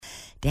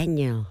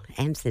Daniel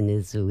Amson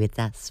is with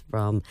us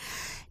from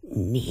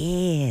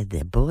near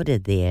the border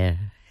there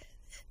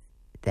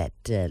that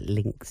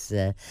links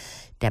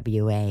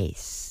WA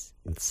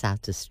and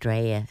South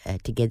Australia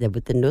together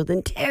with the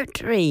Northern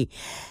Territory.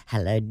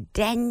 Hello,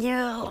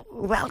 Daniel.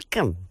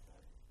 Welcome.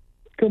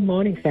 Good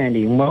morning,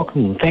 Sandy, and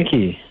welcome. Thank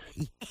you.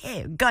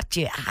 Yeah, got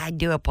you. I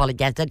do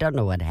apologise. I don't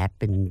know what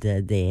happened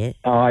there.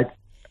 I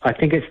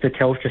think it's the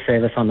Telstra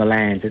service on the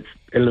land. It's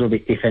a little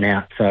bit iffing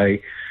out, so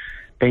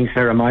being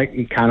so remote,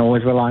 you can't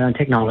always rely on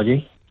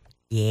technology.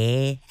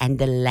 Yeah, and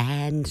the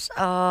lands.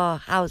 Oh,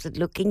 how's it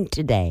looking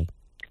today?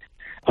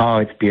 Oh,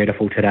 it's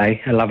beautiful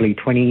today. A lovely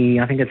 20,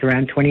 I think it's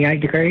around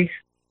 28 degrees.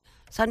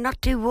 So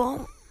not too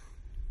warm?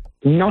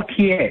 Not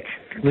yet.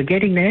 We're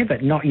getting there,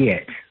 but not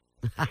yet.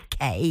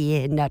 Okay,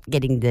 yeah, not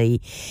getting the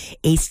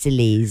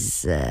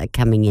easterlies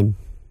coming in.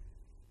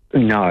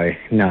 No.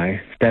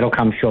 That'll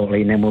come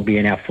shortly, and then we'll be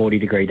in our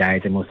 40-degree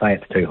days, and we'll say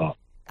it's too hot.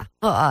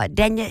 Oh,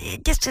 Daniel,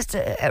 just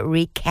a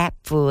recap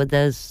for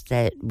those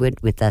that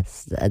weren't with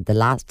us the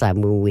last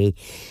time when we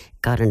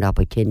got an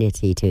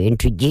opportunity to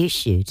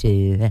introduce you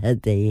to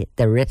the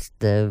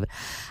rest of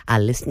our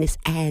listeners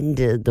and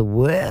the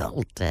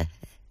world.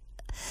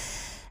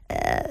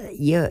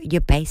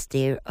 You're based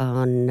there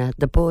on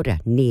the border,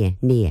 near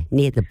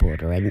the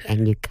border,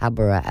 and you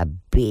cover a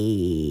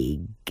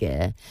big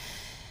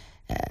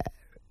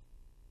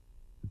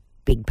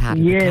part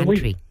of the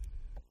country.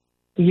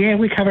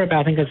 We cover about,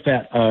 I think it's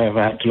about, I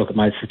have to look at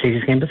my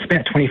statistics again, but it's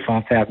about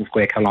 25,000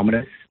 square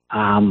kilometres.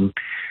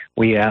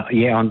 We are,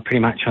 pretty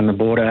much on the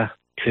border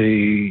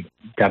to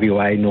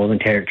WA, Northern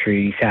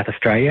Territory, South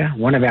Australia.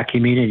 One of our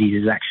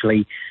communities is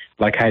actually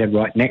located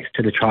right next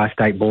to the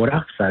tri-state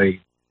border, so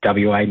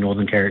WA,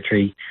 Northern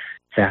Territory,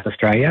 South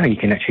Australia. You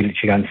can actually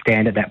literally go and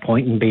stand at that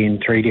point and be in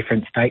 3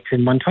 different states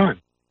in one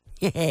time.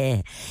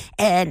 Yeah,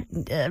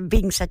 and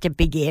being such a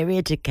big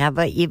area to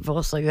cover, you've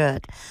also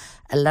got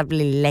a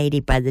lovely lady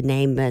by the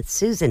name of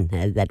Susan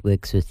that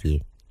works with you.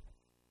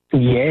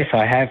 Yes,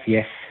 I have,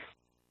 yes.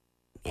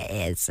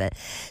 Yes,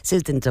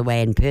 Susan's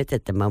away in Perth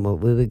at the moment.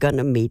 We were going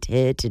to meet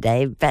her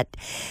today, but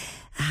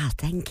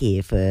thank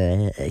you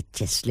for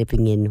just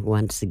slipping in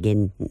once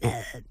again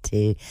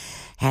to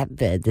have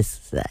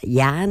this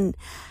yarn.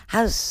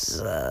 How's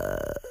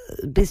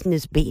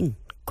business been?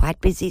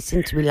 Quite busy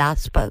since we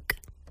last spoke?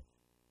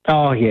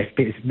 Oh, yes,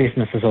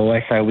 business as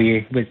always. So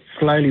we're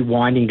slowly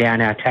winding down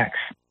our tax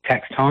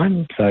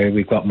time, so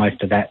we've got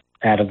most of that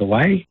out of the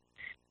way,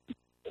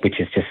 which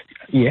is just,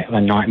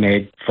 a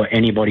nightmare for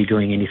anybody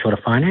doing any sort of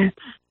finance.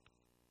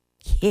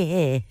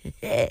 Yeah.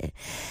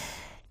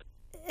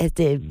 Has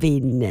there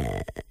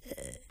been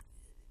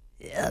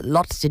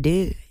lots to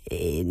do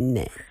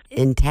in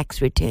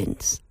tax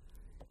returns?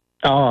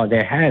 Oh,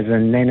 there has,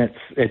 and then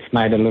it's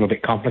made it a little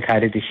bit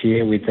complicated this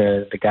year with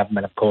the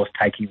government, of course,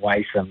 taking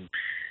away some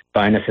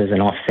bonuses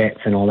and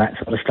offsets and all that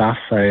sort of stuff.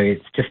 So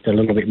it's just a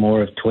little bit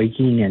more of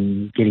tweaking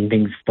and getting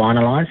things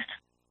finalised.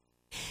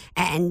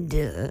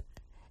 And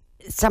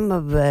some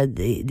of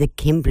the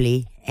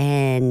Kimberley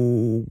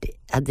and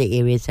other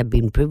areas have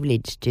been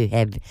privileged to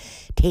have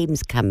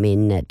teams come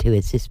in to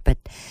assist, but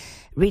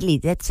really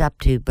that's up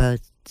to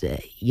both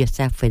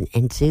yourself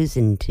and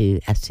Susan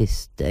to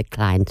assist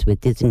clients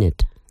with, isn't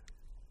it?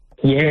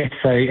 Yeah,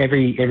 so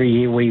every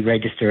year we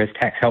register as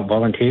tax help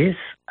volunteers.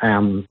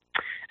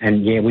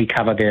 And we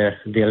cover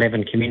the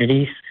 11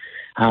 communities.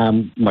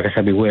 Like I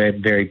said, we were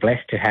very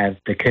blessed to have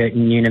the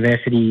Curtin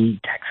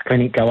University Tax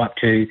Clinic go up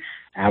to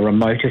our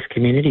remotest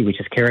community, which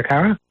is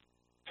Kirikara.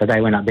 So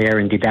they went up there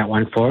and did that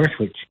one for us,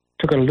 which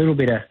took a little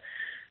bit of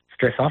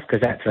stress off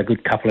because that's a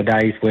good couple of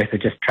days worth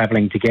of just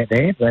travelling to get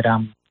there. But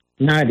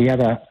no, the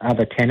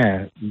other 10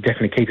 are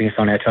definitely keeping us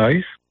on our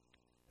toes.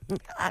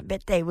 I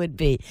bet they would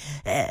be.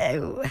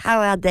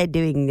 How are they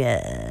doing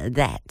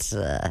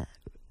that?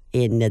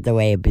 In the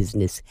way of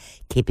business,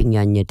 keeping you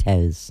on your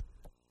toes?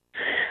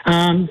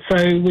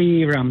 So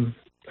we're,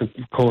 of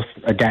course,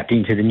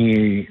 adapting to the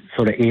new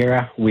sort of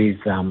era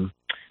with and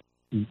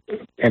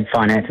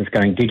finances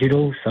going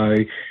digital. So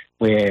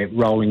we're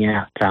rolling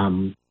out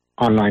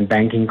online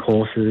banking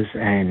courses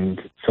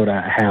and sort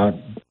of how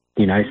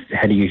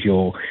to use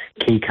your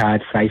key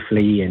card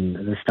safely and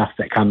the stuff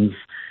that comes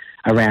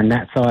around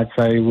that side.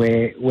 So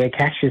where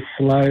cash is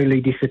slowly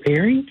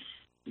disappearing,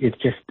 it's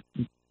just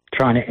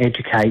trying to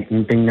educate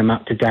and bring them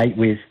up to date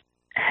with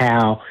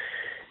how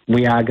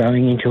we are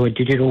going into a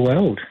digital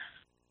world.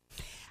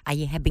 Are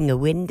you having a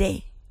win there?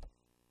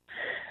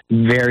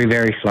 Very,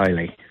 very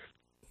slowly.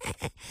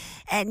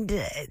 And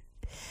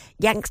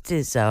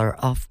youngsters are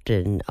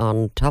often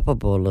on top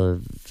of all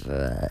of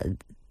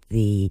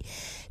the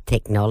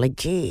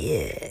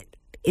technology.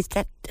 Is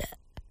that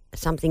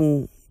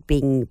something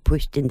being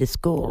pushed in the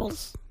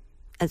schools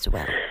as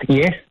well?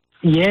 Yes.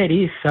 Yeah, it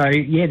is. So,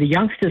 the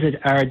youngsters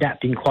are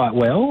adapting quite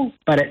well,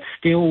 but it's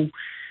still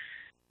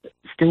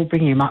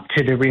bringing them up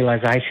to the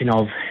realisation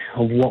of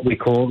what we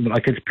call,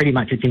 it's pretty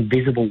much it's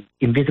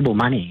invisible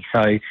money.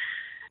 So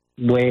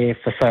where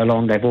for so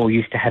long they've all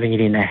used to having it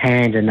in their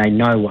hand and they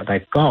know what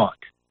they've got,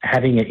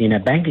 having it in a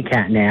bank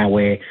account now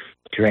where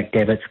direct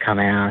debits come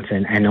out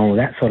and all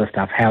that sort of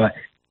stuff, how it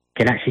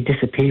can actually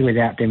disappear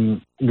without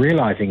them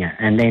realising it,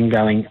 and then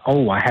going,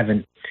 oh, I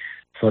haven't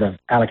sort of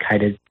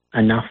allocated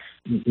enough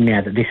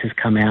now that this has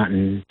come out.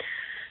 And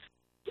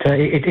so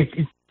it's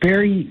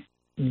very,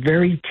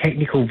 very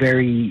technical,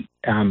 very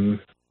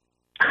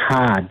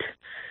hard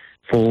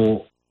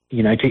for, to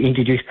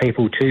introduce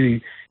people to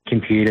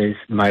computers,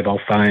 mobile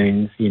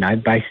phones,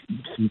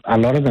 a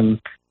lot of them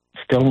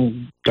still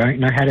don't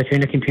know how to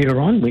turn a computer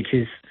on, which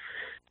is,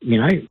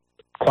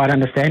 quite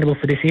understandable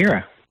for this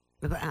era.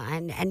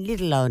 And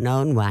let alone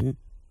own one.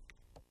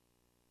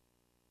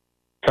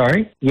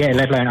 Sorry? Yeah,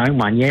 let alone own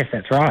one. Yes,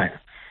 that's right.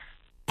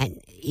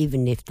 And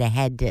even if they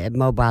had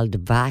mobile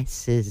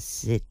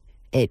devices,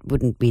 it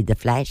wouldn't be the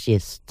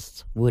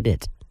flashiest, would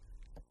it?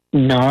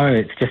 No,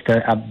 it's just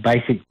a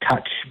basic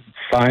touch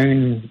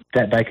phone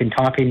that they can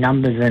type in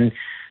numbers, and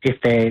if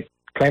they're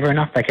clever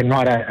enough, they can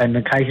write an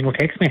occasional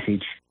text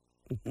message.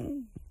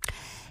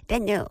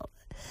 Daniel,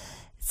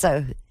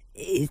 so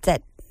is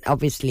that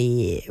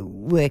obviously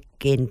work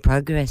in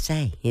progress,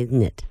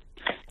 isn't it?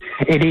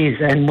 It is,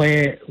 and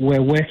we're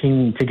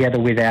working together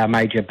with our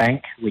major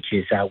bank, which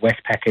is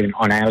Westpac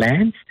on our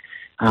land.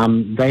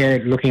 They are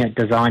looking at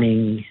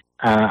designing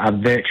a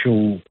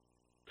virtual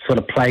sort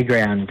of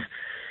playground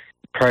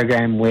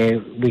program where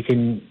we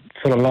can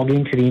sort of log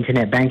into the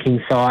internet banking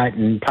site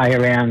and play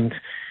around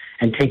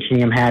and teaching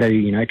them how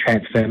to,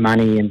 transfer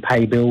money and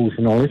pay bills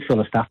and all this sort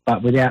of stuff,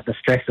 but without the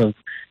stress of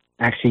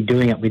actually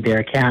doing it with their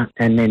account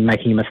and then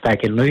making a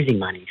mistake and losing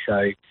money.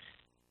 So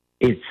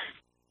it's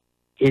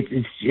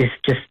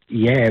just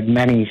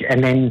manage,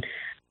 and then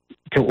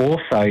to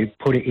also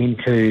put it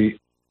into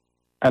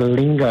a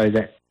lingo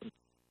that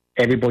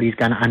everybody's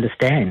going to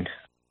understand.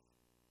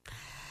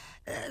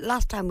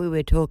 Last time we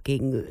were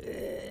talking,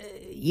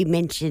 you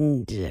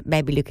mentioned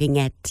maybe looking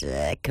at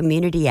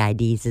community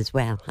IDs as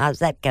well. How's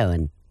that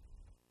going?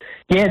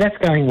 Yeah, that's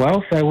going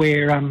well. So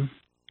we're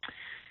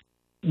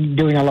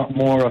doing a lot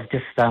more of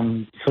just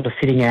sort of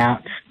sitting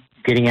out,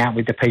 getting out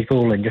with the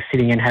people and just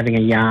sitting and having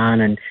a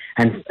yarn and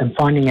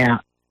finding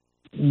out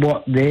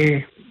what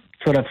their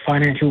sort of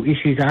financial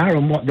issues are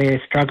and what they're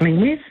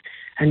struggling with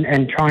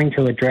and trying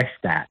to address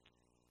that.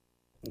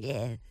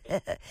 Yeah.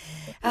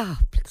 Oh,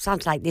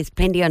 sounds like there's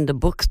plenty on the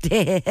books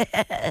there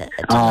to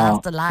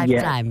last a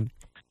lifetime.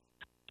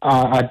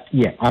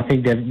 Yeah. I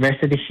think the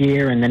rest of this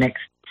year and the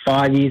next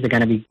 5 years are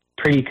going to be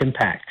pretty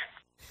compact.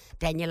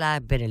 Daniel, I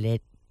better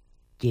let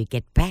you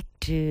get back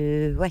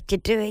to what you're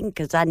doing,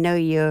 because I know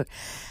you're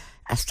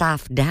a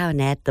staff down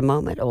at the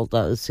moment,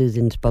 although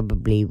Susan's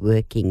probably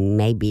working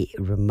maybe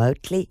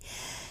remotely.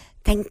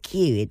 Thank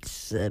you.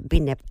 It's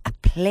been a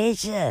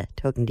pleasure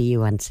talking to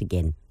you once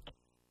again.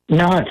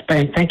 No, it's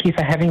been. Thank you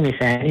for having me,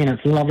 Sandy, and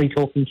it's lovely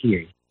talking to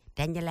you.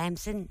 Daniel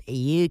Amson,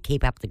 you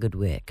keep up the good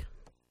work.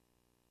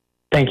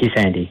 Thank you,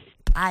 Sandy.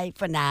 Bye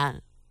for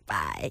now.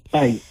 Bye.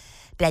 Bye.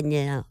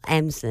 Daniel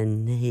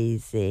Amson,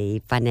 he's the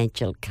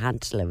financial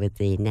counsellor with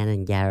the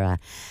Ngaanyatjarra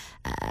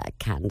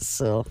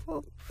Council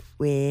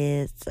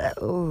with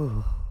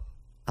a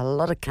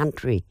lot of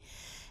country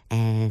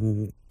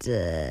and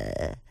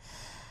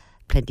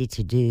plenty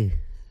to do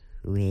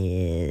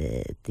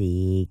with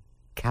the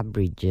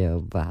coverage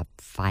of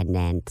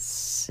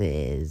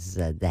finances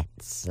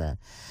that's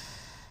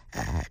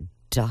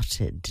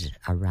dotted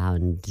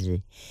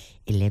around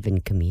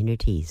 11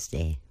 communities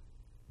there.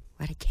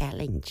 What a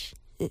challenge.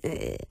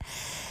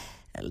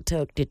 I'll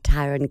talk to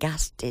Tyrone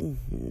Gustin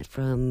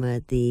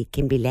from the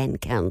Kimberley Land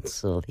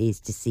Council.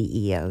 He's the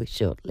CEO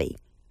shortly.